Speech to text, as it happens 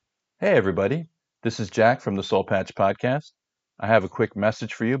Hey, everybody. This is Jack from the Soul Patch Podcast. I have a quick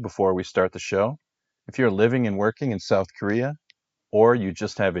message for you before we start the show. If you're living and working in South Korea, or you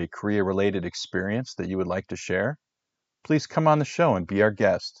just have a Korea related experience that you would like to share, please come on the show and be our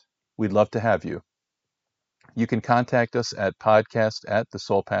guest. We'd love to have you. You can contact us at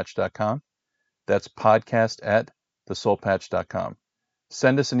podcast@thesoulpatch.com. That's podcast@thesoulpatch.com.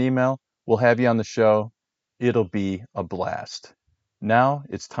 Send us an email. We'll have you on the show. It'll be a blast. Now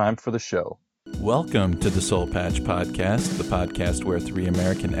it's time for the show. Welcome to the Soul Patch Podcast, the podcast where three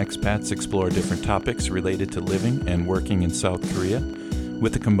American expats explore different topics related to living and working in South Korea.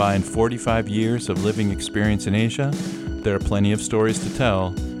 With a combined 45 years of living experience in Asia, there are plenty of stories to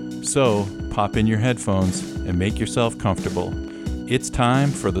tell. So, pop in your headphones and make yourself comfortable. It's time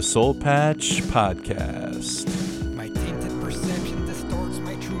for the Soul Patch Podcast. My tainted perception distorts,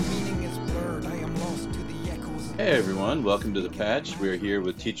 my true meaning is blurred. I am lost to the echoes. Hey everyone, welcome to the Patch. We're here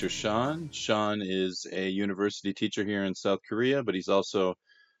with teacher Sean. Sean is a university teacher here in South Korea, but he's also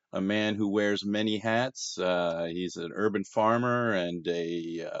a man who wears many hats. He's an urban farmer and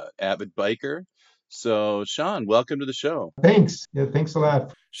a avid biker. So Sean, welcome to the show. Thanks. Yeah, thanks a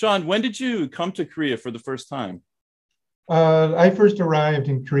lot. Sean, when did you come to Korea for the first time? I first arrived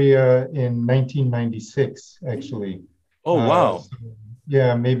in Korea in 1996, actually. Oh, wow.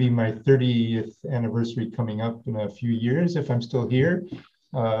 Yeah, maybe my 30th anniversary coming up in a few years if I'm still here.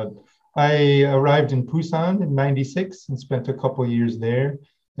 I arrived in Busan in 96 and spent a couple of years there.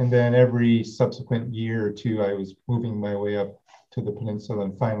 And then every subsequent year or two, I was moving my way up to the peninsula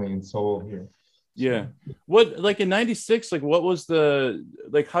and finally in Seoul here. Yeah. What, like in 96, like what was the,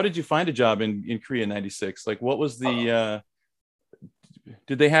 like, how did you find a job in Korea in 96? Like what was the,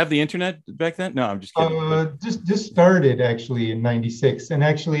 did they have the internet back then? No, I'm just kidding. Just started actually in 96. And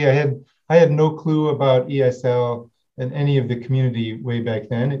actually I had no clue about ESL and any of the community way back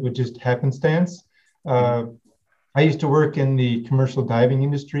then. It would just happenstance. I used to work in the commercial diving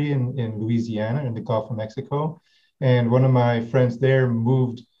industry in Louisiana in the Gulf of Mexico. And one of my friends there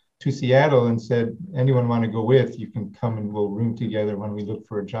moved to Seattle and said, anyone want to go with, you can come and we'll room together when we look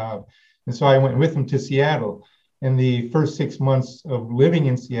for a job. And so I went with him to Seattle. And the first 6 months of living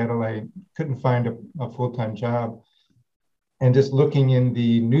in Seattle, I couldn't find a full-time job. And just looking in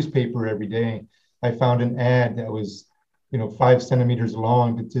the newspaper every day, I found an ad that was, 5 centimeters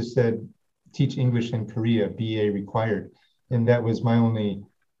long that just said, teach English in Korea, BA required. And that was my only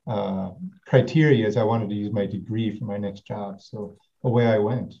criteria, as I wanted to use my degree for my next job. So away I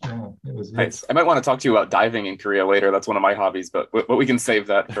went. Yeah, it was nice. I might want to talk to you about diving in Korea later. That's one of my hobbies, but we can save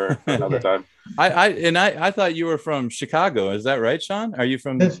that for another time. I thought you were from Chicago. Is that right, Sean? Are you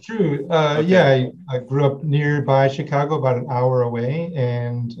from? That's true. Okay. Yeah, I grew up nearby Chicago, about an hour away,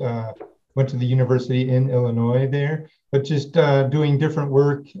 and went to the university in Illinois there. But just doing different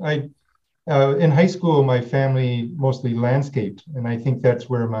work. In high school, my family mostly landscaped, and I think that's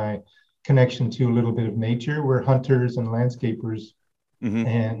where my connection to a little bit of nature. We're hunters and landscapers. Mm-hmm.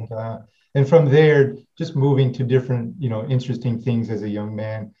 And from there, just moving to different, interesting things as a young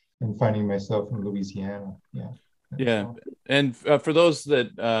man and finding myself in Louisiana. Yeah. Yeah. And for those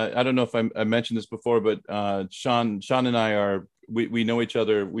that, I don't know if I mentioned this before, but Sean and I we know each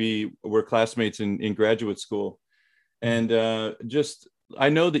other. We were classmates in graduate school. And I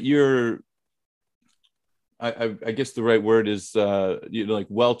know that you're, I guess the right word is, like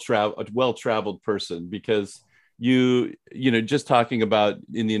a well-traveled person, because you just talking about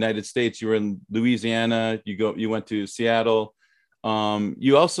in the United States, you were in Louisiana, you went to Seattle.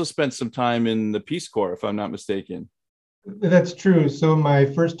 You also spent some time in the Peace Corps, if I'm not mistaken. That's true. So my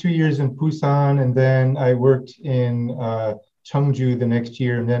first 2 years in Busan, and then I worked in Cheongju the next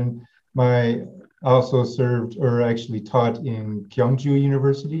year. And then I also served, or actually taught in Gyeongju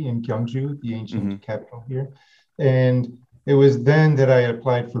University in Gyeongju, the ancient capital here. And it was then that I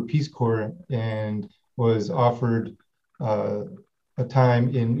applied for Peace Corps and was offered a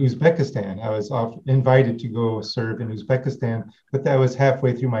time in Uzbekistan. I was invited to go serve in Uzbekistan, but that was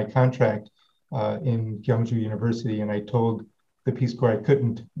halfway through my contract in Gyeongju University. And I told the Peace Corps I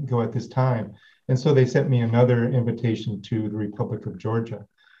couldn't go at this time. And so they sent me another invitation to the Republic of Georgia.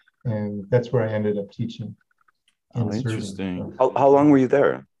 And that's where I ended up teaching. Oh, interesting. How long were you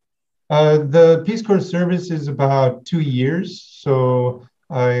there? The Peace Corps service is about 2 years. So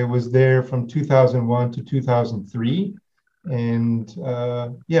I was there from 2001 to 2003. And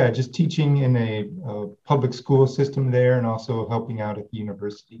just teaching in a public school system there and also helping out at the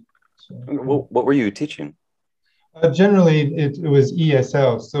university. So, what were you teaching? Generally, it was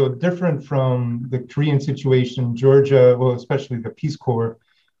ESL. So different from the Korean situation, Georgia, well, especially the Peace Corps,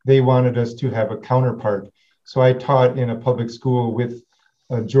 they wanted us to have a counterpart. So I taught in a public school with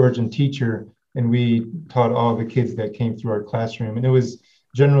a Georgian teacher, and we taught all the kids that came through our classroom. And it was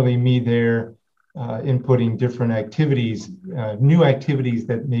generally me there inputting different activities, new activities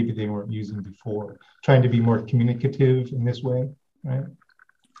that maybe they weren't using before, trying to be more communicative in this way, right?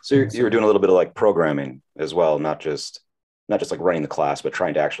 So you were doing a little bit of like programming as well, not just like running the class, but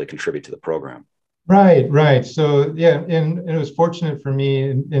trying to actually contribute to the program. Right. So yeah, and it was fortunate for me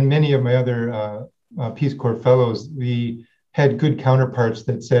and many of my other Peace Corps fellows, we had good counterparts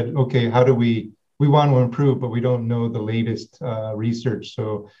that said, okay, how do we want to improve, but we don't know the latest research.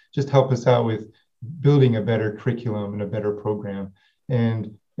 So just help us out with building a better curriculum and a better program.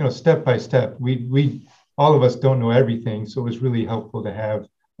 And, step by step, we all of us don't know everything. So it was really helpful to have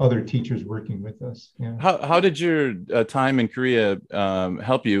other teachers working with us. Yeah. How did your time in Korea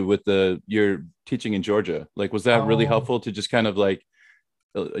help you with your teaching in Georgia? Like, was that really helpful to just kind of like,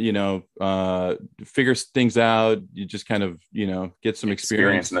 figure things out? You just kind of, get some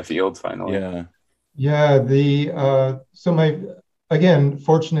experience in the field finally. Yeah. Yeah. Again,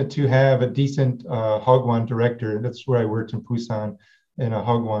 fortunate to have a decent Hagwon director. That's where I worked in Busan in a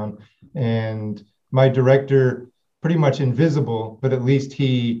Hagwon. And my director, pretty much invisible, but at least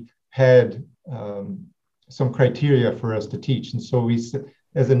he had some criteria for us to teach. And so we,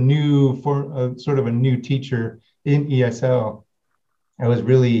 as a sort of a new teacher in ESL, I was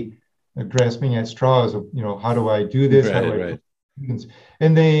really grasping at straws of, how do I do this? How do I?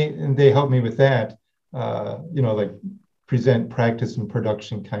 And they helped me with that, like present, practice, and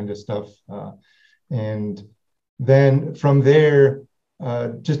production kind of stuff. And then from there,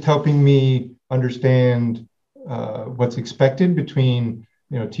 just helping me understand what's expected between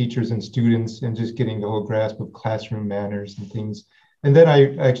teachers and students, and just getting the whole grasp of classroom manners and things. And then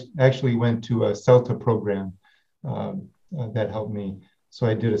I actually went to a CELTA program that helped me. So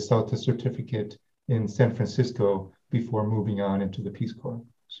I did a CELTA certificate in San Francisco before moving on into the Peace Corps.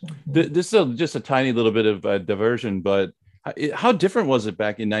 So, yeah. This is just a tiny little bit of diversion, but how different was it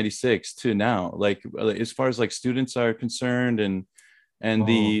back in '96 to now? Like as far as like students are concerned, and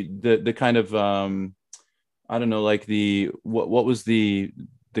the kind of I don't know, like what was the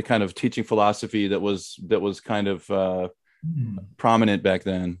kind of teaching philosophy that was kind of prominent back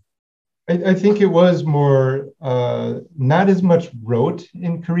then? I think it was more not as much rote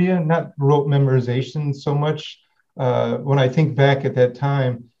in Korea, not rote memorization so much. When I think back at that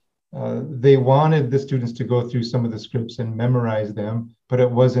time, they wanted the students to go through some of the scripts and memorize them, but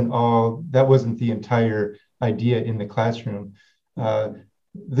that wasn't the entire idea in the classroom.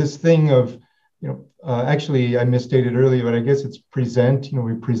 This thing of, actually I misstated earlier, but I guess it's present,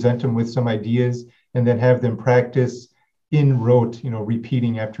 we present them with some ideas and then have them practice in rote,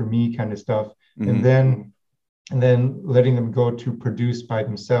 repeating after me kind of stuff. Mm-hmm. And then letting them go to produce by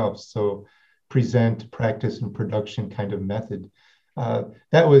themselves. So present, practice, and production kind of method.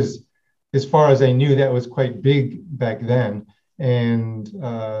 That was, as far as I knew, that was quite big back then. And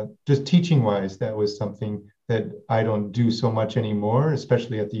just teaching wise, that was something that I don't do so much anymore,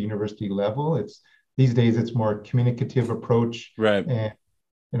 especially at the university level. These days it's more communicative approach. Right.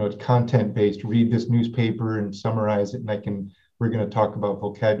 And it's content based. Read this newspaper and summarize it, and we're going to talk about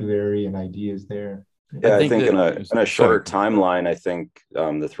vocabulary and ideas there. Yeah, I think in a shorter timeline, I think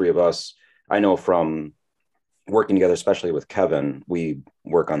the three of us, I know from working together, especially with Kevin, we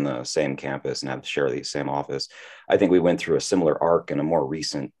work on the same campus and share the same office. I think we went through a similar arc in a more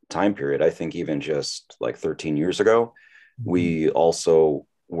recent time period. I think even just like 13 years ago, we also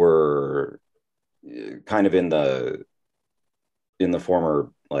were kind of in the former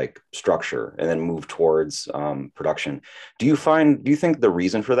like structure and then move towards production. Do you think the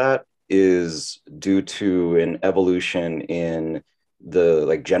reason for that is due to an evolution in the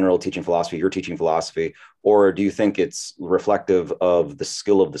like general teaching philosophy, your teaching philosophy, or do you think it's reflective of the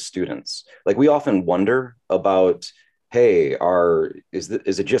skill of the students? Like we often wonder about, hey, is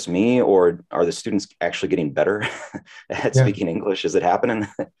it just me, or are the students actually getting better at speaking English? Is it happening?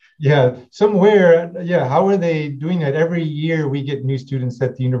 Yeah, somewhere. Yeah, how are they doing that? Every year we get new students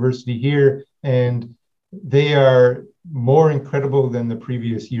at the university here, and they are more incredible than the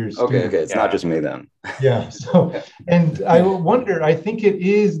previous year's students. Okay, it's not just me then. Yeah, so, and I wonder, I think it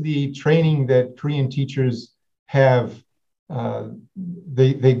is the training that Korean teachers have.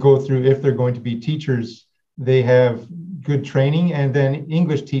 They go through, if they're going to be teachers, they have good training, and then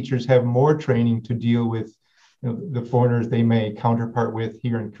English teachers have more training to deal with the foreigners they may counterpart with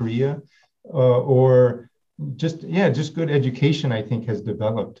here in Korea, or just good education, I think, has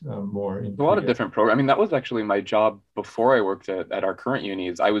developed more in A lot of Korea. different programs. I mean, that was actually my job before I worked at our current uni.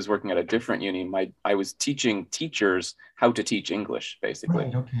 Is I was working at a different uni. I was teaching teachers how to teach English, basically.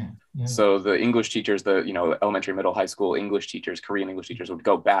 Right. Okay. Yeah. So the English teachers, the elementary, middle, high school English teachers, Korean English teachers would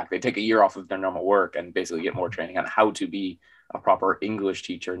go back. They take a year off of their normal work and basically get more training on how to be a proper English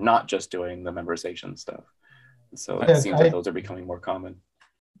teacher, not just doing the memorization stuff. So it Yes, seems like those are becoming more common.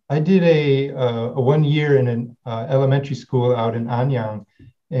 I did a 1 year in an elementary school out in Anyang,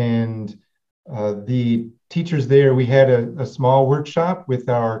 and the teachers there, we had a small workshop with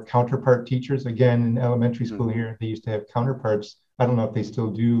our counterpart teachers. Again, in elementary school here, they used to have counterparts. I don't know if they still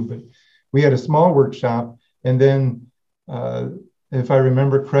do, but we had a small workshop. And then, if I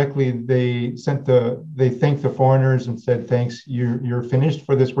remember correctly, they thanked the foreigners and said, "Thanks, you're finished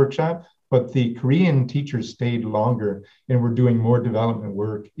for this workshop." But the Korean teachers stayed longer and were doing more development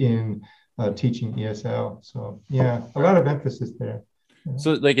work in teaching ESL. So yeah, a lot of emphasis there. Yeah.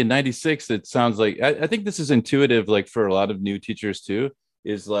 So like in 96, it sounds like, I think this is intuitive, like for a lot of new teachers too,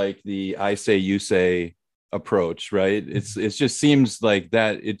 is like the I say, you say approach, right? It just seems like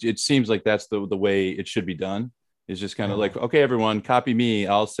that. It seems like that's the way it should be done. It's just kind of like, okay, everyone copy me.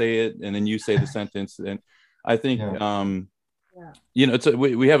 I'll say it. And then you say the sentence. And I think,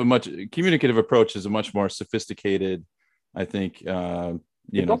 we have a much communicative approach is a much more sophisticated, I think,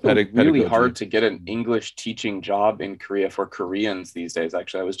 it's also really hard to get an English teaching job in Korea for Koreans these days.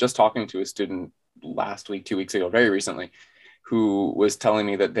 Actually, I was just talking to a student last week, 2 weeks ago, very recently, who was telling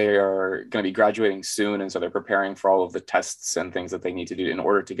me that they are going to be graduating soon. And so they're preparing for all of the tests and things that they need to do in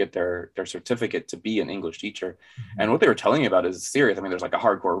order to get their certificate to be an English teacher. And what they were telling me about is serious. I mean, there's like a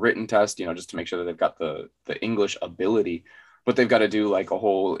hardcore written test, just to make sure that they've got the English ability. But they've got to do like a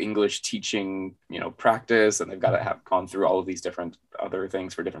whole English teaching, practice, and they've got to have gone through all of these different other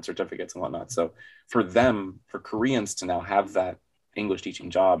things for different certificates and whatnot. So for Koreans to now have that English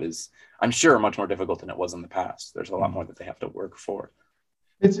teaching job is, I'm sure, much more difficult than it was in the past. There's a lot more that they have to work for.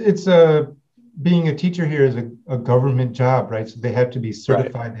 It's being a teacher here is a government job, right? So they have to be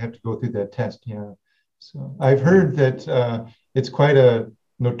certified. Right. They have to go through that test. Yeah. So I've heard that it's quite a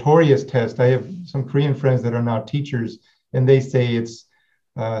notorious test. I have some Korean friends that are now teachers, and they say it's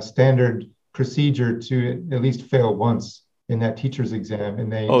standard procedure to at least fail once in that teacher's exam,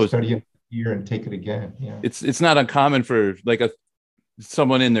 and they study it a year and take it again. Yeah, it's not uncommon for like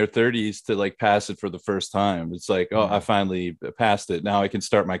someone in their 30s to like pass it for the first time. It's like, I finally passed it. Now I can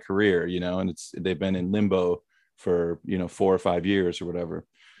start my career, and they've been in limbo for 4 or 5 years or whatever.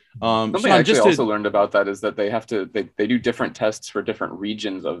 Something Sean, I actually also learned about that is that they do different tests for different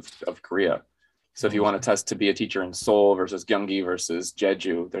regions of Korea. So if you want to test to be a teacher in Seoul versus Gyeonggi versus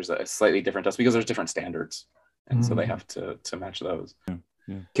Jeju, there's a slightly different test because there's different standards. And so they have to match those. Yeah.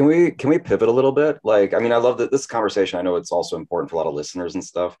 Can we pivot a little bit? Like, I mean, I love that this conversation. I know it's also important for a lot of listeners and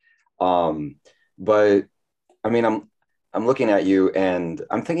stuff. But I mean, I'm looking at you and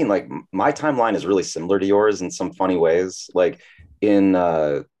I'm thinking like my timeline is really similar to yours in some funny ways. Like in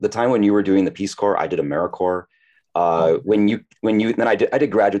the time when you were doing the Peace Corps, I did AmeriCorps. Then I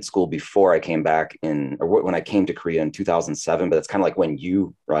did graduate school before I came back when I came to Korea in 2007, but it's kind of like when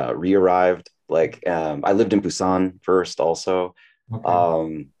you re-arrived. Like I lived in Busan first also.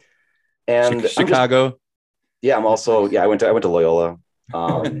 Okay. And Chicago. I went to Loyola.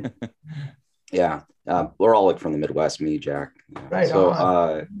 We're all like from the Midwest, me, Jack. Right.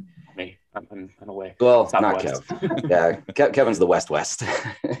 So me, I'm away. Well, Southwest. Not Kev. Yeah, Kevin's the West.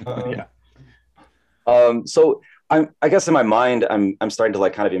 Yeah. So I guess in my mind, I'm starting to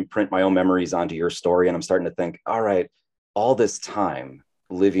like kind of imprint my own memories onto your story, and I'm starting to think, all right, all this time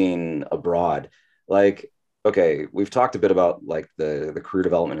living abroad, like, okay, we've talked a bit about like the career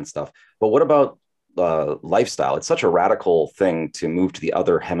development and stuff, but what about lifestyle? It's such a radical thing to move to the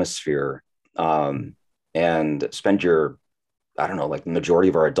other hemisphere and spend like the majority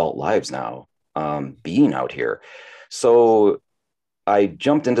of our adult lives now being out here. So I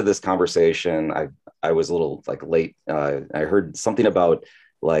jumped into this conversation. I was a little like late. I heard something about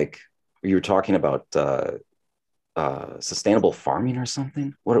like you were talking about sustainable farming or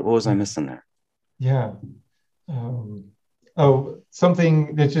something. What was I missing there? Yeah.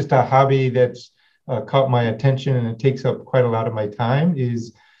 Something that's just a hobby that's caught my attention and it takes up quite a lot of my time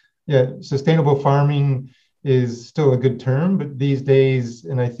is, sustainable farming is still a good term, but these days,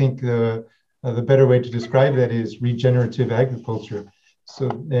 and I think the better way to describe that is regenerative agriculture. So,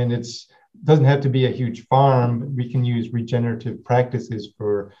 and doesn't have to be a huge farm. We can use regenerative practices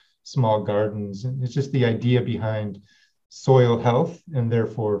for small gardens. And it's just the idea behind soil health and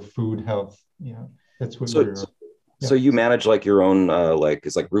therefore food health. That's what So you manage like your own,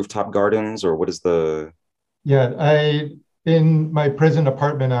 it's like rooftop gardens, or what is the? Yeah, in my present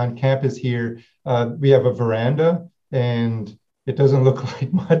apartment on campus here, we have a veranda, and it doesn't look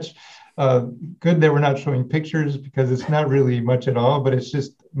like much. Uh, Good that we're not showing pictures because it's not really much at all, but it's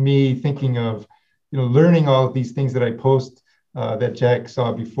just me thinking of, learning all of these things that I post that Jack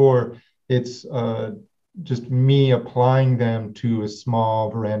saw before. It's just me applying them to a small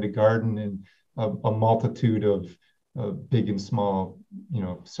veranda garden and a multitude of big and small,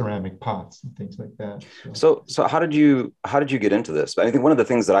 ceramic pots and things like that. So how did you get into this? I think one of the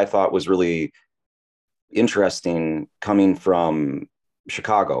things that I thought was really interesting coming from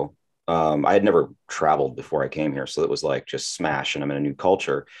Chicago. I had never traveled before I came here, so it was like just smash, and I'm in a new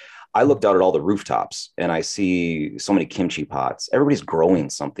culture. I looked out at all the rooftops and I see so many kimchi pots. Everybody's growing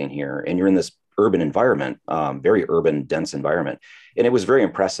something here, and you're in this urban environment, very urban, dense environment. And it was very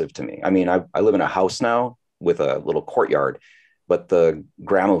impressive to me. I mean, I live in a house now with a little courtyard, but the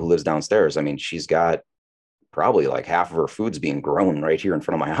grandma who lives downstairs, I mean, she's got probably like half of her food's being grown right here in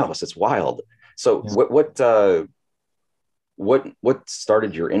front of my house. It's wild. So Yeah. what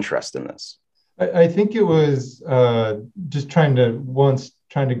started your interest in this? I think it was just trying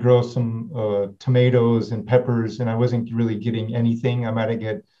to grow some tomatoes and peppers, and I wasn't really getting anything. I might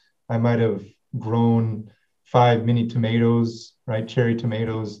have grown 5 mini tomatoes, right, cherry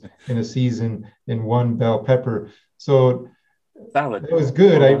tomatoes in a season, in one bell pepper. So Salad. it was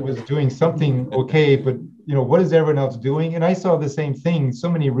good. I was doing something okay, but what is everyone else doing? And I saw the same thing.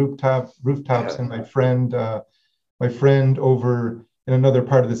 So many rooftops, and my friend over in another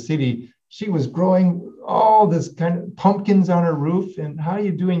part of the city, she was growing all this kind of pumpkins on her roof. And how are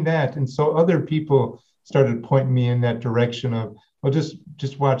you doing that? And so other people started pointing me in that direction of, well, just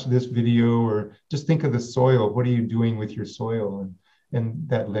watch this video, or just think of the soil. What are you doing with your soil? And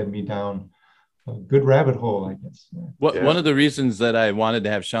that led me down a good rabbit hole, I guess. One of the reasons that I wanted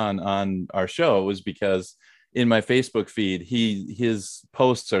to have Sean on our show was because in my Facebook feed, his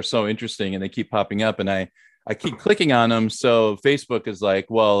posts are so interesting and they keep popping up, and I keep clicking on them. So Facebook is like,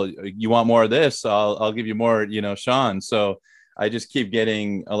 well, you want more of this? I'll give you more, Sean. So I just keep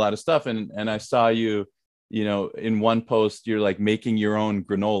getting a lot of stuff. And I saw you, in one post, you're like making your own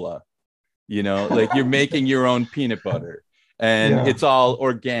granola, like you're making your own peanut butter, and Yeah. it's all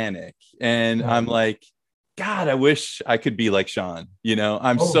organic. And I'm like, God, I wish I could be like Sean.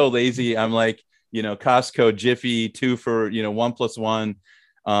 I'm so lazy. I'm like, Costco, Jiffy, 2 for, 1+1.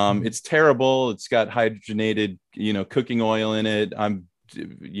 It's terrible. It's got hydrogenated, cooking oil in it. I'll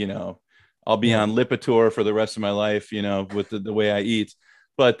be on Lipitor for the rest of my life, with the way I eat.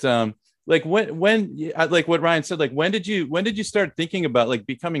 But like when like what Ryan said, like when did you start thinking about like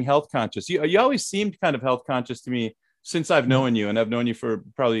becoming health conscious? You always seemed kind of health conscious to me since I've known you, and I've known you for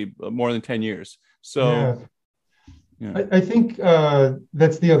probably more than 10 years. So I think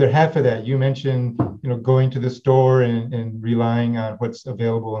that's the other half of that. You mentioned, going to the store and relying on what's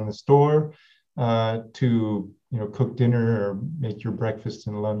available in the store to, cook dinner or make your breakfast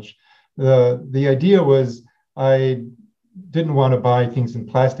and lunch. The idea was I didn't want to buy things in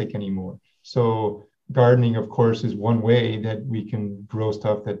plastic anymore. So gardening, of course, is one way that we can grow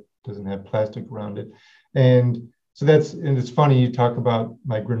stuff that doesn't have plastic around it. And so and it's funny, you talk about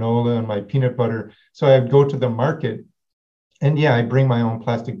my granola and my peanut butter. So I would go to the market, and I bring my own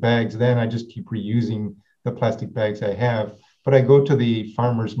plastic bags. Then I just keep reusing the plastic bags I have. But I go to the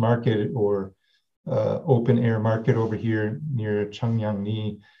farmer's market or open air market over here near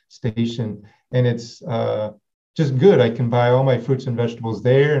Cheongyangni station, and it's just good. I can buy all my fruits and vegetables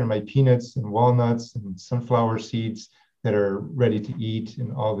there, and my peanuts and walnuts and sunflower seeds that are ready to eat,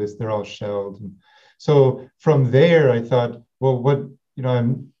 and all this, they're all shelled. And so from there, I thought, well,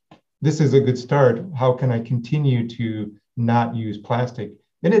 this is a good start. How can I continue to not use plastic?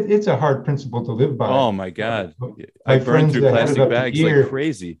 And it's a hard principle to live by. Oh my God. My I burned through plastic bags like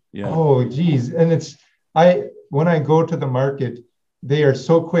crazy. Yeah. Oh geez. And when I go to the market, they are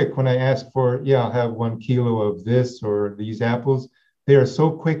so quick when I ask for, I'll have 1 kilo of this or these apples. They are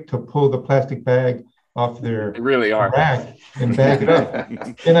so quick to pull the plastic bag off their rack and bag it up.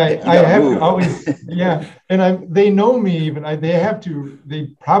 And I have to always, and they know me even. They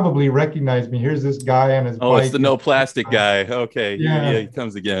probably recognize me. Here's this guy on his bike. Oh, it's the no plastic guy. Okay. Yeah, he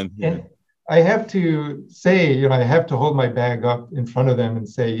comes again. Yeah. And I have to say, I have to hold my bag up in front of them and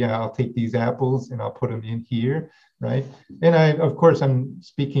say, I'll take these apples and I'll put them in here, right? And of course, I'm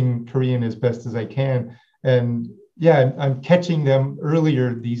speaking Korean as best as I can. And I'm catching them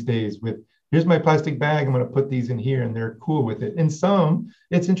earlier these days with, here's my plastic bag, I'm going to put these in here, and they're cool with it. And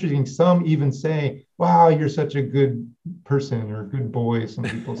it's interesting, some even say, wow, you're such a good person or good boy. Some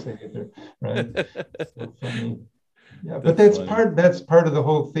people say it, right? So funny. Yeah, but that's part of the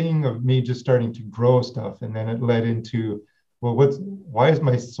whole thing of me just starting to grow stuff, and then it led into, well, why does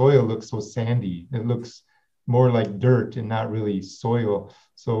my soil look so sandy? It looks more like dirt and not really soil.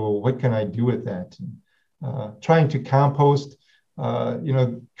 So what can I do with that? Trying to compost.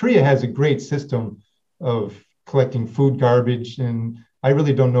 Korea has a great system of collecting food garbage, and I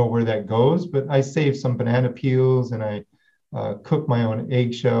really don't know where that goes, but I save some banana peels and I cook my own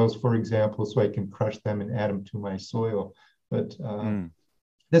eggshells, for example, so I can crush them and add them to my soil. But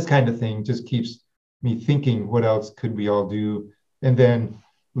this kind of thing just keeps me thinking, what else could we all do? And then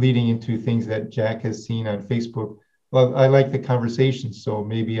leading into things that Jack has seen on Facebook. Well, I like the conversation, so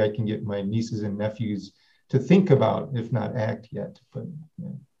maybe I can get my nieces and nephews to think about, if not act yet. But yeah.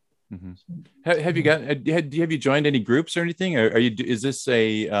 Mm-hmm. Have you joined any groups or anything? Or is this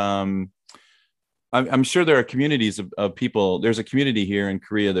a I'm sure there are communities of people. There's a community here in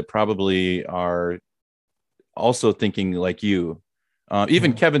Korea that probably are also thinking like you.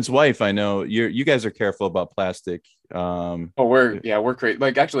 Even Kevin's wife, I know you guys are careful about plastic. We're great.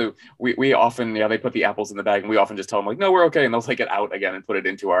 Like actually, we often they put the apples in the bag, and we often just tell them like, no, we're okay, and they'll take it out again and put it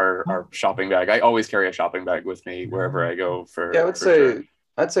into our shopping bag. I always carry a shopping bag with me wherever I go.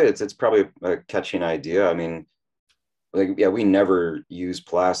 I'd say it's probably a catching idea. I mean, like, yeah, we never use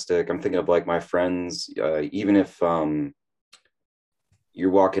plastic. I'm thinking of like my friends, even if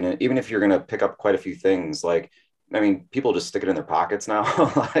you're walking in, even if you're going to pick up quite a few things, like, I mean, people just stick it in their pockets now.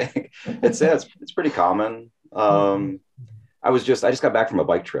 Like it's pretty common. I just got back from a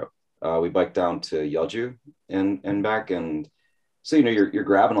bike trip. We biked down to Yeoju and back. And so, you're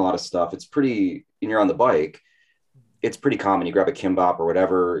grabbing a lot of stuff. It's pretty, and you're on the bike. It's pretty common. You grab a kimbap or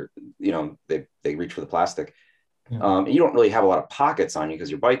whatever, they reach for the plastic. And you don't really have a lot of pockets on you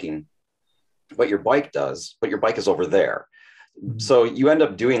because you're biking, but your bike does, but your bike is over there. Mm-hmm. So you end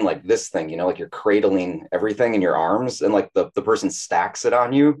up doing like this thing, like you're cradling everything in your arms, and like the person stacks it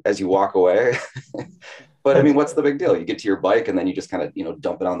on you as you walk away. But I mean, what's the big deal? You get to your bike and then you just kind of,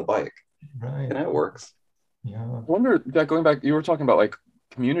 dump it on the bike. Right. And it works. Yeah. I wonder, going back, you were talking about like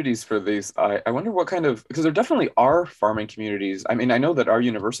communities for these. I wonder what kind of, because there definitely are farming communities. I mean, I know that our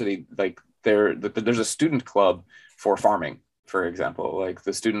university, like there's a student club for farming, for example. Like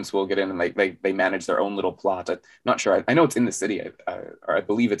the students will get in and they manage their own little plot. I'm not sure. I know it's in the city, or I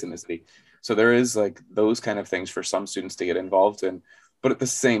believe it's in the city. So there is like those kind of things for some students to get involved in. But at the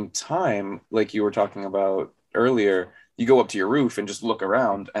same time, like you were talking about earlier, you go up to your roof and just look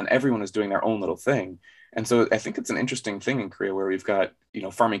around and everyone is doing their own little thing. And so I think it's an interesting thing in Korea where we've got,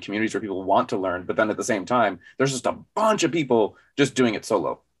 farming communities where people want to learn, but then at the same time, there's just a bunch of people just doing it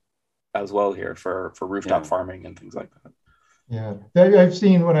solo as well here for rooftop farming and things like that. Yeah, I've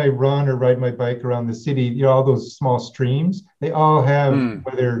seen when I run or ride my bike around the city, all those small streams, they all have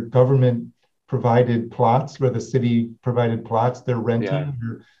whether government provided plots, where the city provided plots they're renting.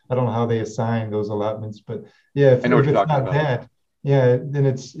 Or I don't know how they assign those allotments, but if it's not that, then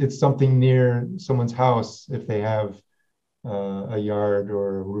it's something near someone's house if they have a yard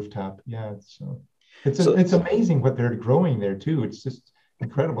or a rooftop. Yeah, so it's amazing what they're growing there too. It's just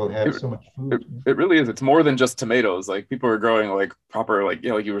incredible to have so much food. It really is. It's more than just tomatoes. Like people are growing like proper, like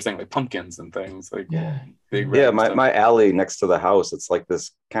like you were saying, like pumpkins and things. Like big. My alley next to the house, it's like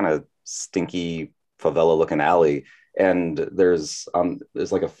this kind of stinky favela looking alley, and there's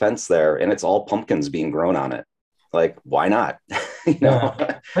like a fence there, and it's all pumpkins being grown on it. Like, why not?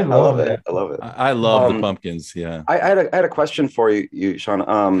 I love it. I love it. I love the pumpkins. Yeah. I had a question for you,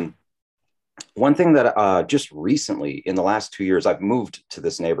 Sean. One thing that just recently in the last 2 years, I've moved to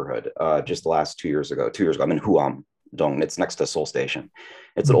this neighborhood just the last 2 years ago. 2 years ago, I'm in Huam-dong. It's next to Seoul Station.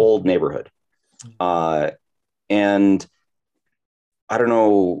 It's an old neighborhood. And I don't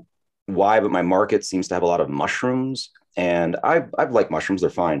know why, but my market seems to have a lot of mushrooms. And I've liked mushrooms. They're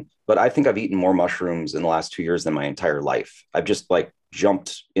fine. But I think I've eaten more mushrooms in the last 2 years than my entire life. I've just like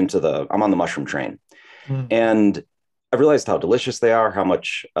jumped into I'm on the mushroom train. And I realized how delicious they are, how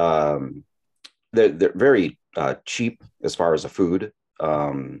much... They're very cheap as far as a food,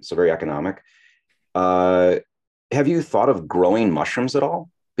 so very economic. Have you thought of growing mushrooms at all?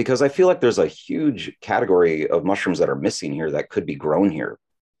 Because I feel like there's a huge category of mushrooms that are missing here that could be grown here.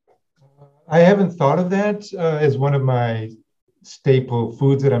 I haven't thought of that as one of my staple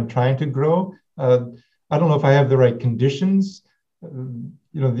foods that I'm trying to grow. I don't know if I have the right conditions. Do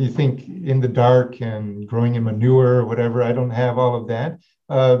you think in the dark and growing in manure or whatever? I don't have all of that.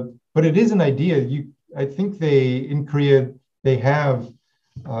 But it is an idea. I think in Korea, they have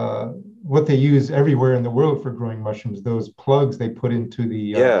what they use everywhere in the world for growing mushrooms, those plugs they put into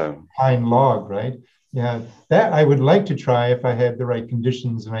the pine log, right? Yeah, that I would like to try if I had the right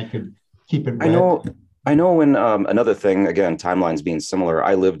conditions and I could keep it wet. I know when another thing, again, timelines being similar,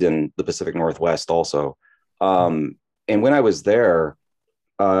 I lived in the Pacific Northwest also. And when I was there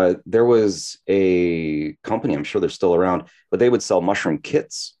was a company, I'm sure they're still around, but they would sell mushroom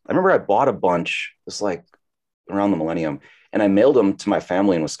kits. I remember I bought a bunch, it's like around the millennium, and I mailed them to my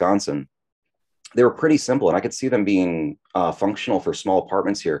family in Wisconsin. They were pretty simple, and I could see them being functional for small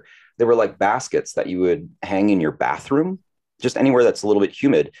apartments here. They were like baskets that you would hang in your bathroom, just anywhere that's a little bit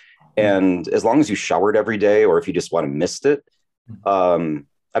humid. And as long as you showered every day, or if you just want to mist it,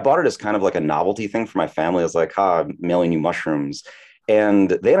 I bought it as kind of like a novelty thing for my family. I was like, I'm mailing you mushrooms. And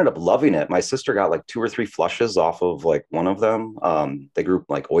they ended up loving it. My sister got like 2 or 3 flushes off of like one of them. They grew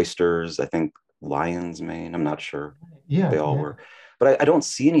like oysters, I think lion's mane. I'm not sure. Yeah, they all were. But I don't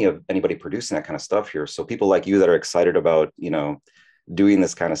see anybody producing that kind of stuff here. So people like you that are excited about, doing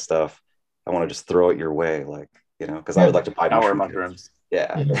this kind of stuff, I want to just throw it your way, like, because I would like to buy mushrooms.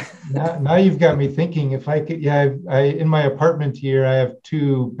 Yeah. Now you've got me thinking. If I could, I in my apartment here, I have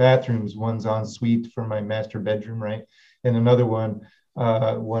 2 bathrooms. One's en suite for my master bedroom, right, and another one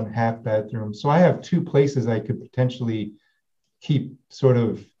half bathroom. So I have 2 places I could potentially keep sort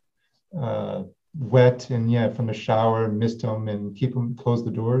of wet and from the shower and mist them and close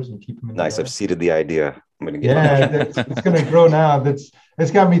the doors and keep them in. Nice. I've seeded the idea. I'm gonna get it's going to grow now.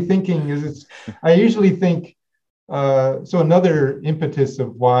 It's got me thinking. I usually think. So another impetus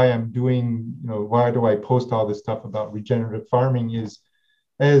of why I'm doing, why do I post all this stuff about regenerative farming is,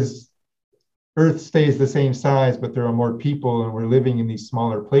 as Earth stays the same size, but there are more people and we're living in these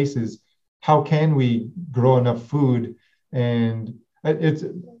smaller places, how can we grow enough food? And it's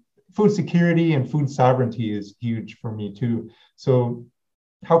food security and food sovereignty is huge for me too. So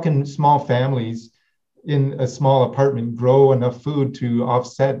how can small families in a small apartment grow enough food to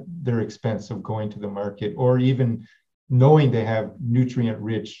offset their expense of going to the market, or even knowing they have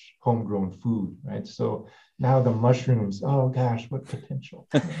nutrient-rich homegrown food, right? So now the mushrooms, oh gosh, what potential.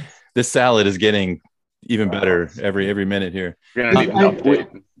 This salad is getting even better every minute here.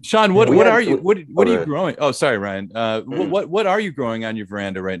 Sean, what are you growing? Oh, sorry, Ryan. What are you growing on your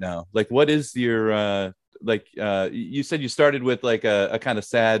veranda right now? Like, what is your you said you started with like a kind of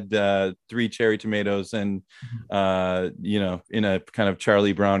sad 3 cherry tomatoes and in a kind of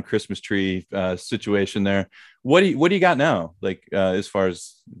Charlie Brown Christmas tree situation there. What do you got now, like as far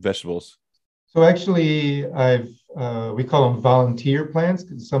as vegetables? So actually we call them volunteer plants,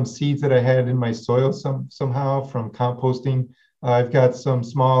 some seeds that I had in my soil somehow from composting. I've got some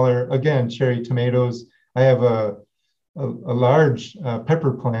smaller, again, cherry tomatoes. I have a large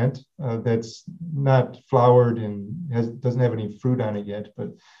pepper plant that's not flowered and doesn't have any fruit on it yet,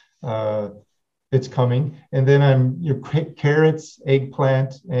 but it's coming. And then carrots,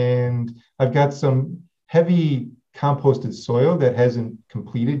 eggplant, and I've got some heavy composted soil that hasn't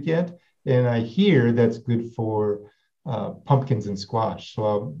completed yet. And I hear that's good for pumpkins and squash.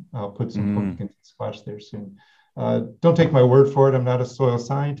 So I'll put some pumpkins and squash there soon. Don't take my word for it. I'm not a soil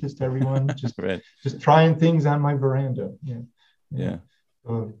scientist, everyone. Just just trying things on my veranda. Yeah.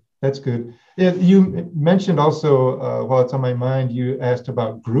 So that's good. Yeah, you mentioned also, while it's on my mind, you asked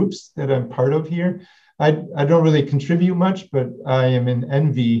about groups that I'm part of here. I don't really contribute much, but I am in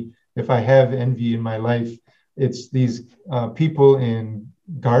envy. If I have envy in my life, it's these people in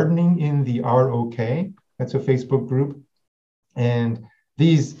gardening in the ROK. That's a Facebook group. And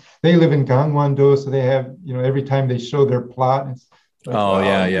they live in Gangwon-do, so they have, every time they show their plot, it's like,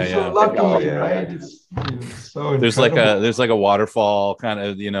 so lucky, right? It's so there's incredible. there's like a waterfall kind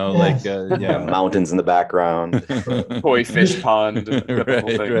of, yes. Mountains in the background, koi fish pond,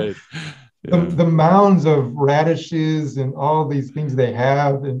 right. The mounds of radishes and all these things they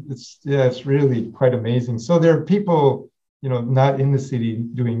have, and it's really quite amazing. So there are people, not in the city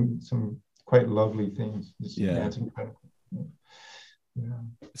doing some quite lovely things. That's incredible. Yeah.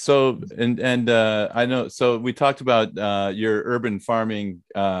 So and I know. So we talked about your urban farming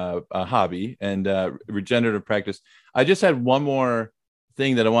hobby and regenerative practice. I just had one more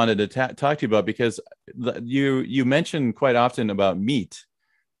thing that I wanted to talk to you about, because you mentioned quite often about meat.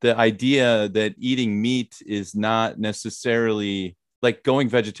 The idea that eating meat is not necessarily, like, going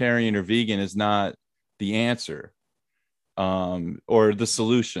vegetarian or vegan is not the answer or the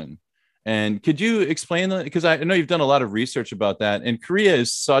solution. And could you explain that? Because I know you've done a lot of research about that. And Korea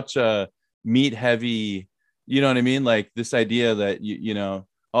is such a meat heavy, you know what I mean? Like this idea that,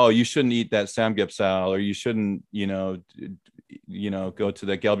 you shouldn't eat that samgyeopsal, or you shouldn't, go to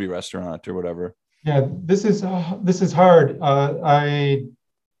the Galbi restaurant or whatever. Yeah, this is hard.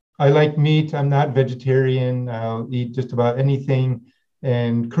 I like meat. I'm not vegetarian. I'll eat just about anything.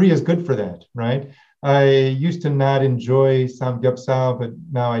 And Korea is good for that, right? I used to not enjoy samgyeopsal, but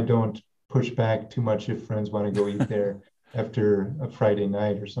now I don't push back too much if friends want to go eat there after a Friday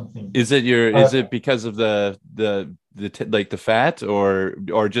night or something. Is it because of like the fat or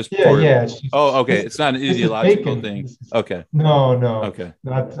just yeah, for? yeah. Oh, okay. It's not an ideological thing. Okay. No, Okay.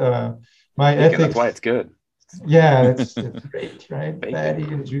 not my bacon, ethics. That's why it's good. Yeah, it's great, right? Bacon. Fatty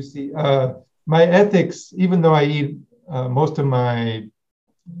and juicy. My ethics, even though I eat most of my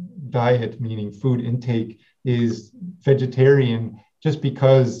diet, meaning food intake, is vegetarian, just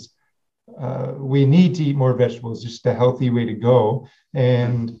because we need to eat more vegetables, just a healthy way to go.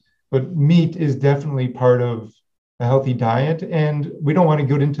 But meat is definitely part of a healthy diet. And we don't want to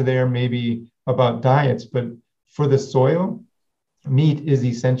get into there maybe about diets, but for the soil, meat is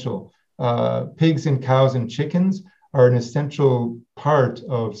essential. Pigs and cows and chickens are an essential part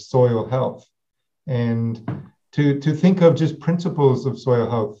of soil health. And to think of just principles of soil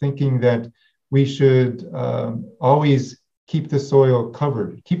health, thinking that we should always keep the soil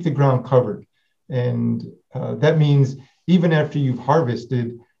covered, keep the ground covered. And that means even after you've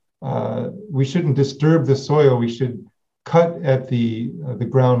harvested, we shouldn't disturb the soil. We should cut at the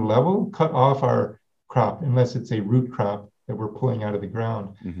ground level, cut off our crop, unless it's a root crop that we're pulling out of the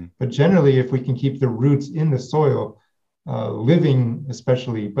ground. Mm-hmm. But generally, if we can keep the roots in the soil, living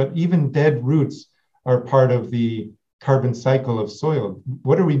especially, but even dead roots are part of the carbon cycle of soil.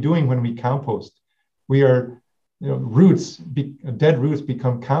 What are we doing when we compost? We are, dead roots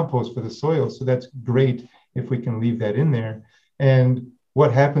become compost for the soil. So that's great if we can leave that in there. And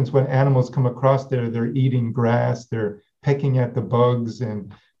what happens when animals come across there? They're eating grass, they're pecking at the bugs,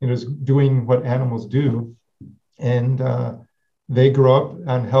 and doing what animals do. And they grow up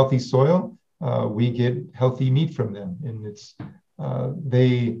on healthy soil. We get healthy meat from them. And it's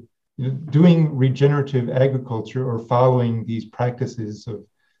doing regenerative agriculture or following these practices of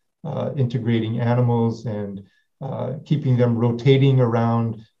integrating animals and keeping them rotating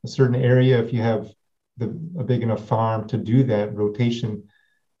around a certain area. If you have a big enough farm to do that rotation,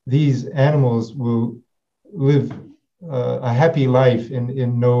 these animals will live a happy life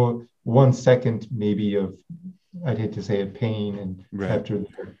in no 1 second maybe of, I'd hate to say it, pain and right. after.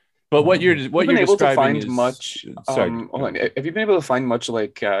 But what you're describing is much. Sorry. Have you been able to find much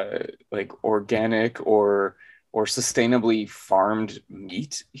like organic or sustainably farmed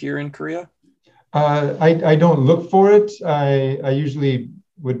meat here in Korea? I don't look for it. I usually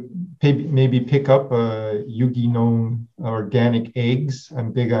would maybe pick up Yugi-non organic eggs.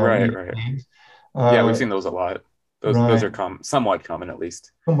 I'm big on eggs. Yeah, we've seen those a lot. Those are somewhat common, at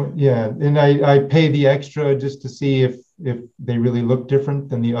least. Yeah, and I pay the extra just to see if they really look different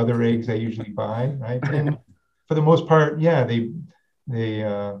than the other eggs I usually buy, right? And for the most part, yeah, they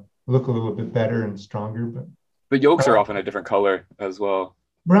look a little bit better and stronger. But the yolks are often a different color as well.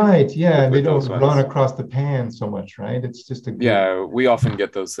 Right, yeah, they don't run across the pan so much, right? It's just a good... Yeah, we often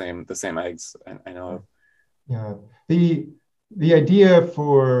get the same eggs. I know. Yeah, the idea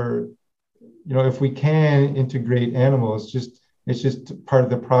for, if we can integrate animals, it's just part of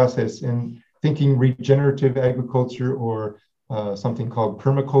the process. And thinking regenerative agriculture or something called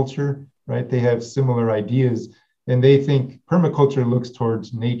permaculture, right? They have similar ideas, and they think permaculture looks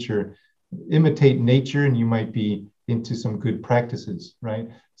towards nature. Imitate nature, and you might be into some good practices, right?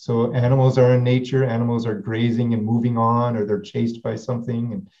 So animals are in nature, animals are grazing and moving on, or they're chased by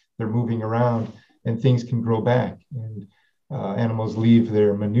something and they're moving around, and things can grow back. And animals leave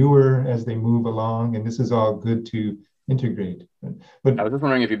their manure as they move along, and this is all good to integrate. But I was just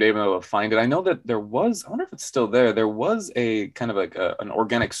wondering if you'd be able to find it. I know that there was, I wonder if it's still there was a kind of like an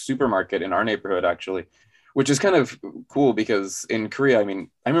organic supermarket in our neighborhood, actually, which is kind of cool because in Korea, I mean,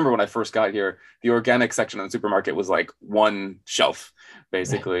 I remember when I first got here, the organic section of the supermarket was like one shelf,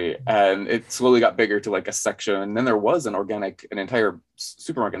 basically. And it slowly got bigger to like a section. And then there was an entire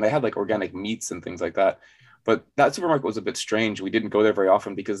supermarket. And they had like organic meats and things like that. But that supermarket was a bit strange. We didn't go there very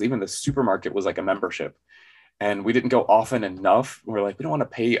often because even the supermarket was like a membership. And we didn't go often enough. We're like, we don't want to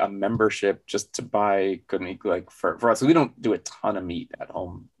pay a membership just to buy good meat, like for us. So we don't do a ton of meat at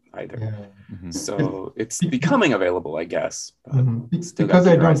home either. Yeah. Mm-hmm. So it's becoming available, I guess. Because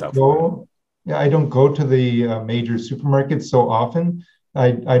I don't go to the major supermarkets so often.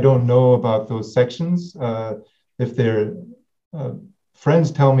 I don't know about those sections. If they're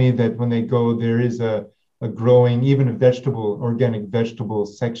friends tell me that when they go, there is a growing, even a organic vegetable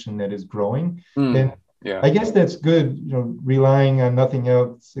section that is growing. And I guess that's good, relying on nothing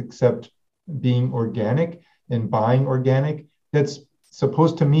else except being organic and buying organic. That's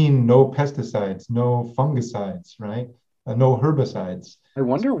supposed to mean no pesticides, no fungicides, right? no herbicides. I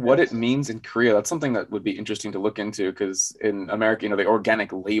wonder what it means in Korea. That's something that would be interesting to look into, because in America, the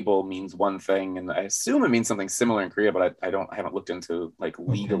organic label means one thing, and I assume it means something similar in Korea, but I haven't looked into like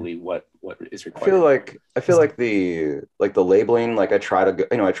legally what is required. I feel like the labeling, like I try to go,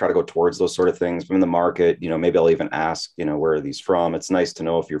 I try to go towards those sort of things. But in the market, maybe I'll even ask, where are these from? It's nice to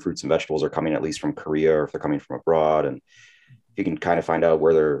know if your fruits and vegetables are coming at least from Korea, or if they're coming from abroad, and you can kind of find out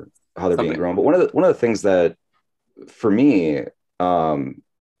how they're being grown. But one of the things that for me,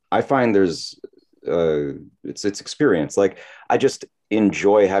 I find there's it's experience. Like I just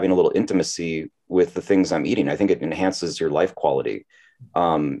enjoy having a little intimacy with the things I'm eating. I think it enhances your life quality.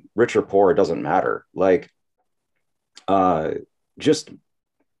 Rich or poor, it doesn't matter. Like just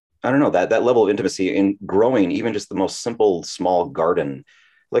I don't know, that level of intimacy in growing even just the most simple small garden.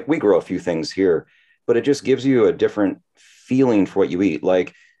 Like we grow a few things here, but it just gives you a different feeling for what you eat.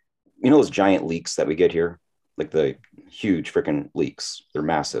 Like those giant leeks that we get here, like the huge freaking leeks. They're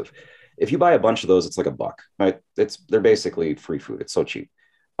massive. If you buy a bunch of those, it's like $1, right? They're basically free food. It's so cheap.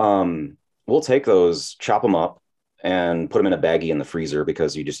 We'll take those, chop them up, and put them in a baggie in the freezer,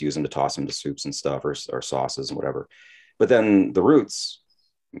 because you just use them to toss them to soups and stuff, or sauces and whatever. But then the roots,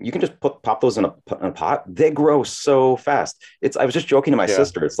 you can just pop those in a pot. They grow so fast. I was just joking to my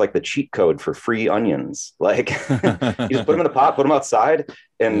sister. It's like the cheat code for free onions. Like you just put them in a pot, put them outside,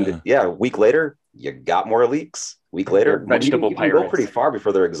 and a week later, you got more leeks. Week later, vegetable you can go pretty far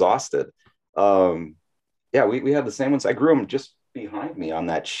before they're exhausted. We had the same ones. I grew them just behind me on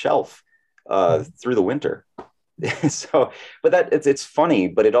that shelf through the winter. So, but it's funny,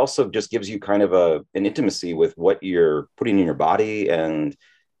 but it also just gives you kind of an intimacy with what you're putting in your body. And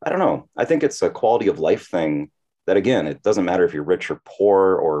I don't know, I think it's a quality of life thing that, again, it doesn't matter if you're rich or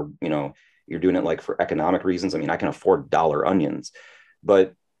poor, or, you're doing it like for economic reasons. I mean, I can afford dollar onions,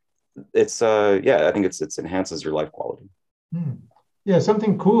 but it's I think it enhances your life quality. Yeah,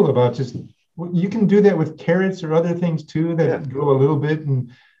 something cool about just, you can do that with carrots or other things too that grow a little bit.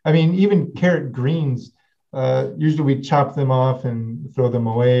 And I mean, even carrot greens, usually we chop them off and throw them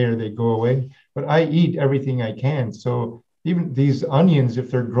away, or they go away, but I eat everything I can. So even these onions, if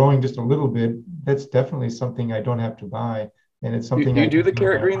they're growing just a little bit, that's definitely something I don't have to buy. And it's something you do the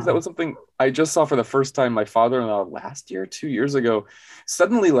carrot greens. That was something I just saw for the first time. My father-in-law last year, 2 years ago,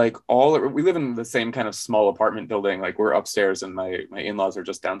 suddenly, like we live in the same kind of small apartment building. Like we're upstairs and my in-laws are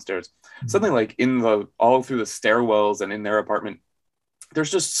just downstairs. Suddenly, like all through the stairwells and in their apartment, there's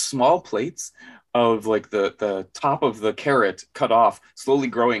just small plates of like the top of the carrot cut off, slowly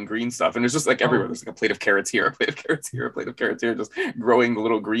growing green stuff. And it's just like everywhere. There's like a plate of carrots here, a plate of carrots here, a plate of carrots here, just growing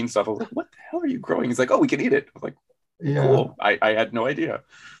little green stuff. I was like, what the hell are you growing? He's like, oh, we can eat it. I was like, cool. I had no idea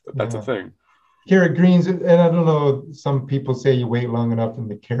that that's a thing. Carrot greens, and I don't know, some people say you wait long enough and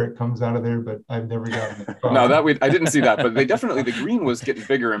the carrot comes out of there, but I've never gotten it. No, I didn't see that, but the green was getting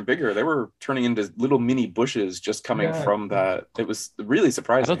bigger and bigger. They were turning into little mini bushes just coming from that. It was really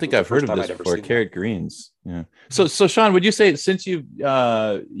surprising. I don't think I've heard of this before, carrot greens. Yeah. So Sean, would you say since you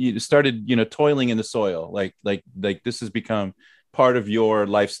started, toiling in the soil, like this has become part of your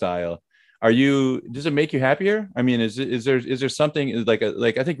lifestyle, does it make you happier? I mean, is there something like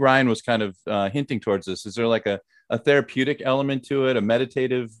I think Ryan was kind of hinting towards this. Is there like a therapeutic element to it, a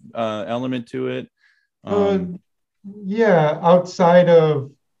meditative element to it? Outside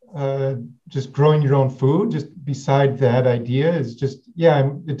of just growing your own food, just beside that idea is just,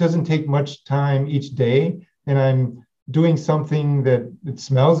 it doesn't take much time each day. And I'm doing something that it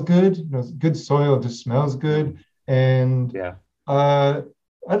smells good. Good soil just smells good. And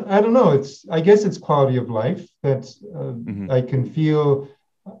I don't know. I guess it's quality of life that I can feel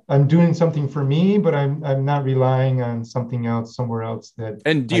I'm doing something for me, but I'm not relying on something else somewhere else.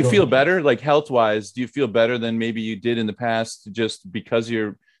 And do you feel better, like health-wise? Do you feel better than maybe you did in the past, just because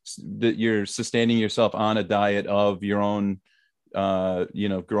you're sustaining yourself on a diet of your own,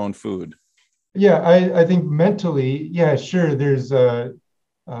 grown food? Yeah, I think mentally, sure. There's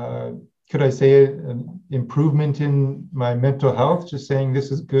could I say an improvement in my mental health, just saying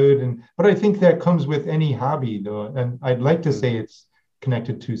this is good. But I think that comes with any hobby, though. And I'd like to say it's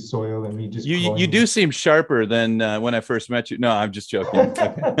connected to soil and me just you do seem sharper than when I first met you. No, I'm just joking.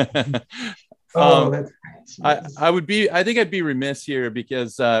 Okay. That's great. I think I'd be remiss here,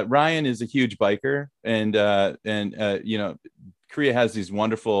 because Ryan is a huge biker, and Korea has these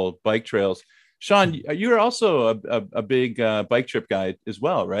wonderful bike trails. Sean, you're also a big bike trip guy as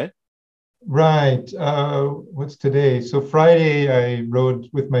well, right? Right. What's today? So Friday, I rode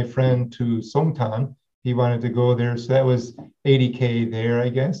with my friend to Songtan. He wanted to go there. So that was 80K there, I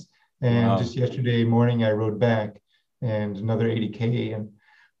guess. And just yesterday morning, I rode back and another 80K. And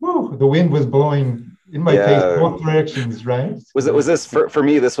the wind was blowing in my face, both directions, right? Was this for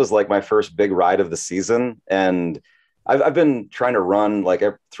me? This was like my first big ride of the season, and I've been trying to run like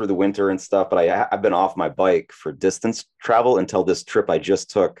through the winter and stuff, but I've been off my bike for distance travel until this trip I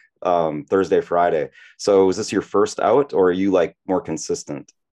just took Thursday, Friday. So was this your first out, or are you like more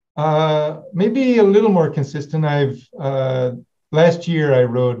consistent? Maybe a little more consistent. I've last year I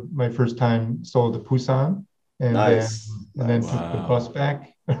rode my first time solo to Busan, and nice. then took the bus back.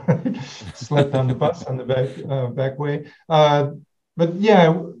 Slept on the bus on the back way. But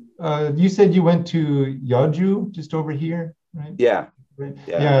yeah, you said you went to Yeoju, just over here, right? Yeah. Right.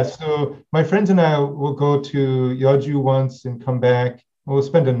 Yeah. So my friends and I will go to Yeoju once and come back. We'll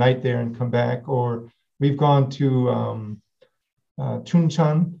spend a night there and come back. Or we've gone to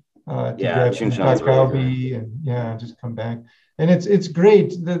Chuncheon to grab some dak-galbi and just come back. And it's great.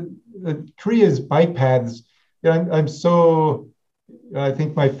 The Korea's bike paths. I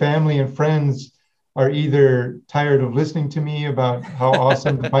think my family and friends are either tired of listening to me about how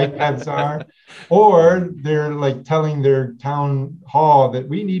awesome the bike paths are, or they're like telling their town hall that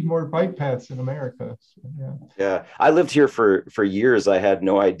we need more bike paths in America. So, yeah. I lived here for years. I had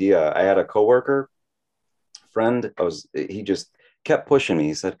no idea. I had a coworker friend. He just kept pushing me.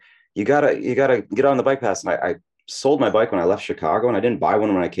 He said, you gotta get on the bike paths. And I sold my bike when I left Chicago, and I didn't buy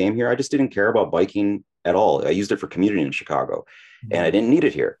one when I came here. I just didn't care about biking at all. I used it for community in Chicago, and I didn't need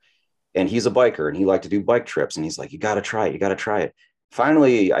it here. And he's a biker, and he liked to do bike trips. And he's like, you got to try it.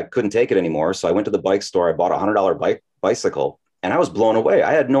 Finally, I couldn't take it anymore. So I went to the bike store. I bought a $100 bicycle, and I was blown away.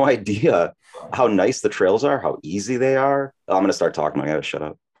 I had no idea how nice the trails are, how easy they are. I'm going to start talking. I got to shut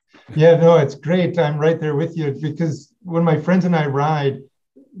up. Yeah, no, it's great. I'm right there with you, because when my friends and I ride,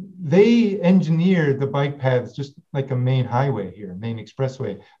 they engineer the bike paths just like a main highway here, main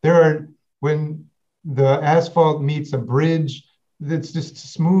expressway. When the asphalt meets a bridge, it's just a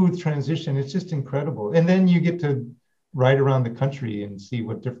smooth transition. It's just incredible. And then you get to ride around the country and see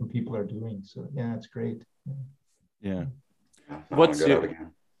what different people are doing. So yeah, it's great. Yeah.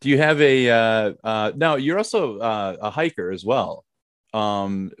 Do you have now you're also a hiker as well.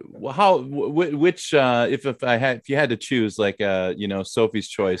 If you had to choose, like Sophie's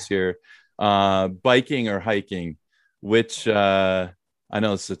choice here, biking or hiking, which I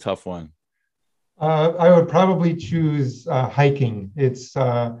know it's a tough one. I would probably choose hiking. It's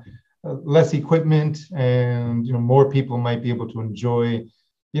less equipment, and more people might be able to enjoy.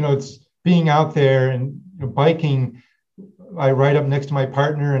 It's being out there, and biking. I ride up next to my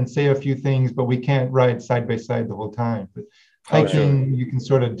partner and say a few things, but we can't ride side by side the whole time. But hiking, you can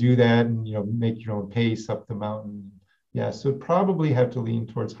sort of do that and make your own pace up the mountain. Yeah, so probably have to lean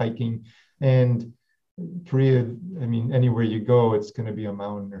towards hiking. And Korea, anywhere you go, it's going to be a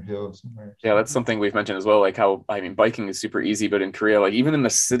mountain or hill somewhere. Yeah, that's something we've mentioned as well. Like how, biking is super easy, but in Korea, like even in the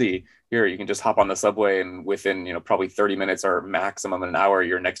city here, you can just hop on the subway and within, probably 30 minutes or maximum an hour,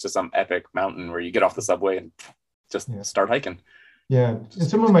 you're next to some epic mountain where you get off the subway and just start hiking. Yeah, and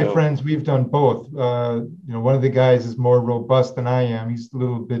some of my friends, we've done both. One of the guys is more robust than I am. He's a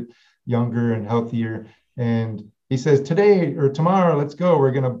little bit younger and healthier. And he says, today or tomorrow, let's go.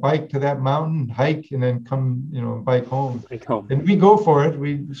 We're going to bike to that mountain, hike, and then come, bike home. And we go for it.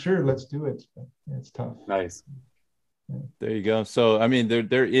 Let's do it. But, it's tough. Nice. Yeah. There you go. So,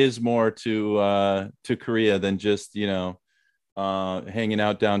 there is more to Korea than just, hanging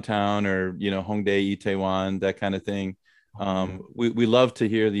out downtown or, Hongdae, Itaewon, that kind of thing. We love to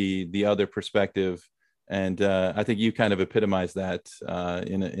hear the other perspective, and I think you kind of epitomize that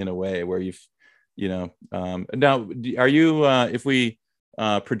in a way where you've now are you if we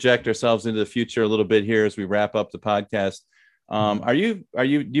project ourselves into the future a little bit here as we wrap up the podcast, do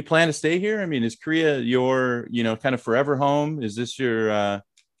you plan to stay here? Is Korea your kind of forever home? Is this your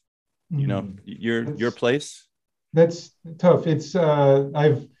your place? That's tough. It's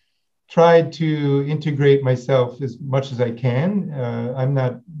I've tried to integrate myself as much as I can. I'm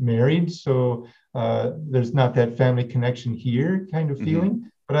not married, so there's not that family connection here kind of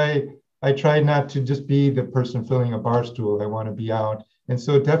feeling. But I try not to just be the person filling a bar stool. I want to be out. And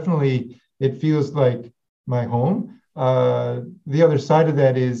so definitely it feels like my home. The other side of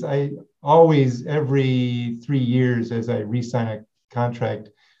that is I always, every 3 years, as I re-sign a contract,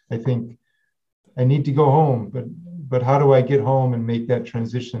 I think I need to go home, but how do I get home and make that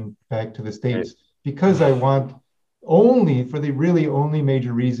transition back to the States? Right. Because I want for the really only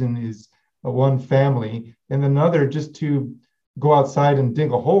major reason is one, family, and another just to go outside and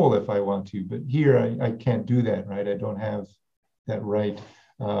dig a hole if I want to. But here I can't do that, right? I don't have that right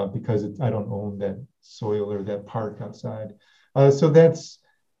because I don't own that soil or that park outside. So that's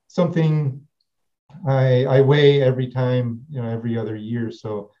something I weigh every time, every other year.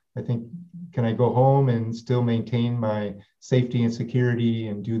 So I think, can I go home and still maintain my safety and security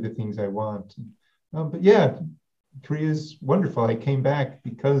and do the things I want? But yeah, Korea is wonderful. I came back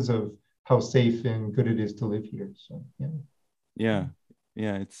because of how safe and good it is to live here. So yeah,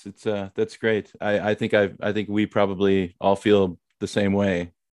 it's that's great. I think we probably all feel the same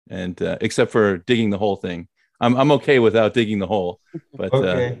way, and except for digging the hole thing. I'm okay without digging the hole, but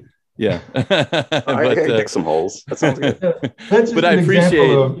okay. Yeah. But, I dig some holes. That sounds good. That's just but an I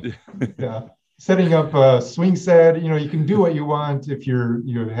appreciate example of setting up a swing set. You can do what you want if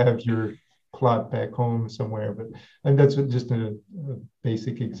you have your plot back home somewhere, and that's just a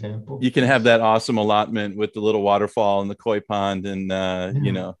basic example. You can have that awesome allotment with the little waterfall and the koi pond, and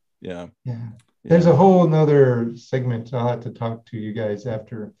yeah. There's a whole nother segment I'll have to talk to you guys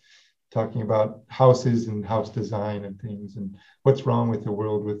after, talking about houses and house design and things and what's wrong with the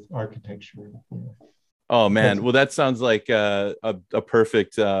world with architecture. Oh man, well that sounds like a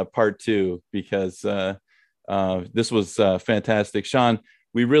perfect part 2, because this was fantastic. Sean,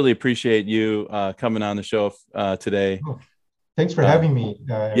 we really appreciate you coming on the show today. Oh, thanks for having me.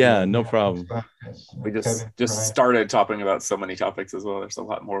 Yeah, no problem. We just started talking about so many topics as well. There's a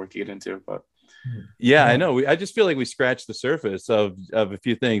lot more we could get into, but yeah, I know. I just feel like we scratched the surface of a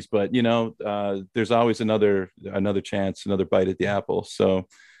few things, but there's always another chance, another bite at the apple. So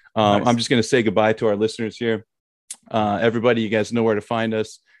nice. I'm just going to say goodbye to our listeners here. Everybody, you guys know where to find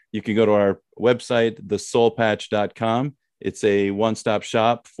us. You can go to our website, thesoulpatch.com. It's a one-stop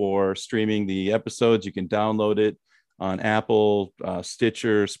shop for streaming the episodes. You can download it on Apple,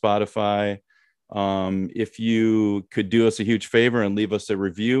 Stitcher, Spotify. If you could do us a huge favor and leave us a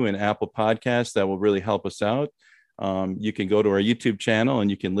review in Apple Podcasts, that will really help us out. You can go to our YouTube channel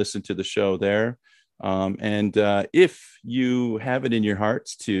and you can listen to the show there. And if you have it in your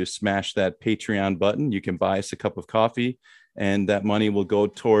hearts to smash that Patreon button, you can buy us a cup of coffee, and that money will go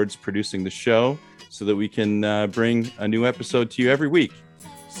towards producing the show so that we can bring a new episode to you every week.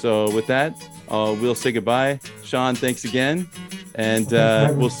 So with that, we'll say goodbye. Sean, thanks again. And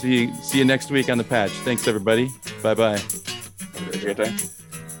we'll see you next week on the patch. Thanks, everybody. Bye-bye. Have a great day.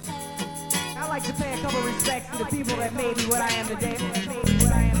 I'd like to pay a couple respects to the people that made me what I am today.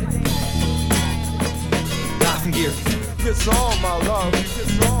 Nothing here. It's all my love.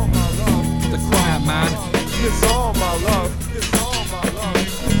 It's all my love. The quiet man. It's all my love. It's all my love.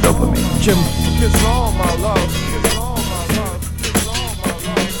 Dopamine. Jim. It's all my love. It's all my love. It's all my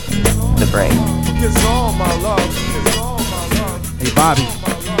love. The brain. It's all my love. It's all my love. Hey Bobby,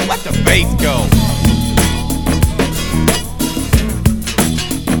 let the bass go.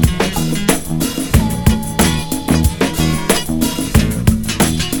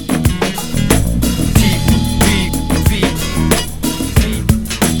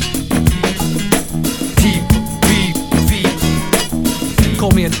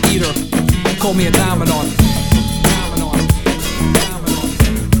 Call me an eater, call me a domino.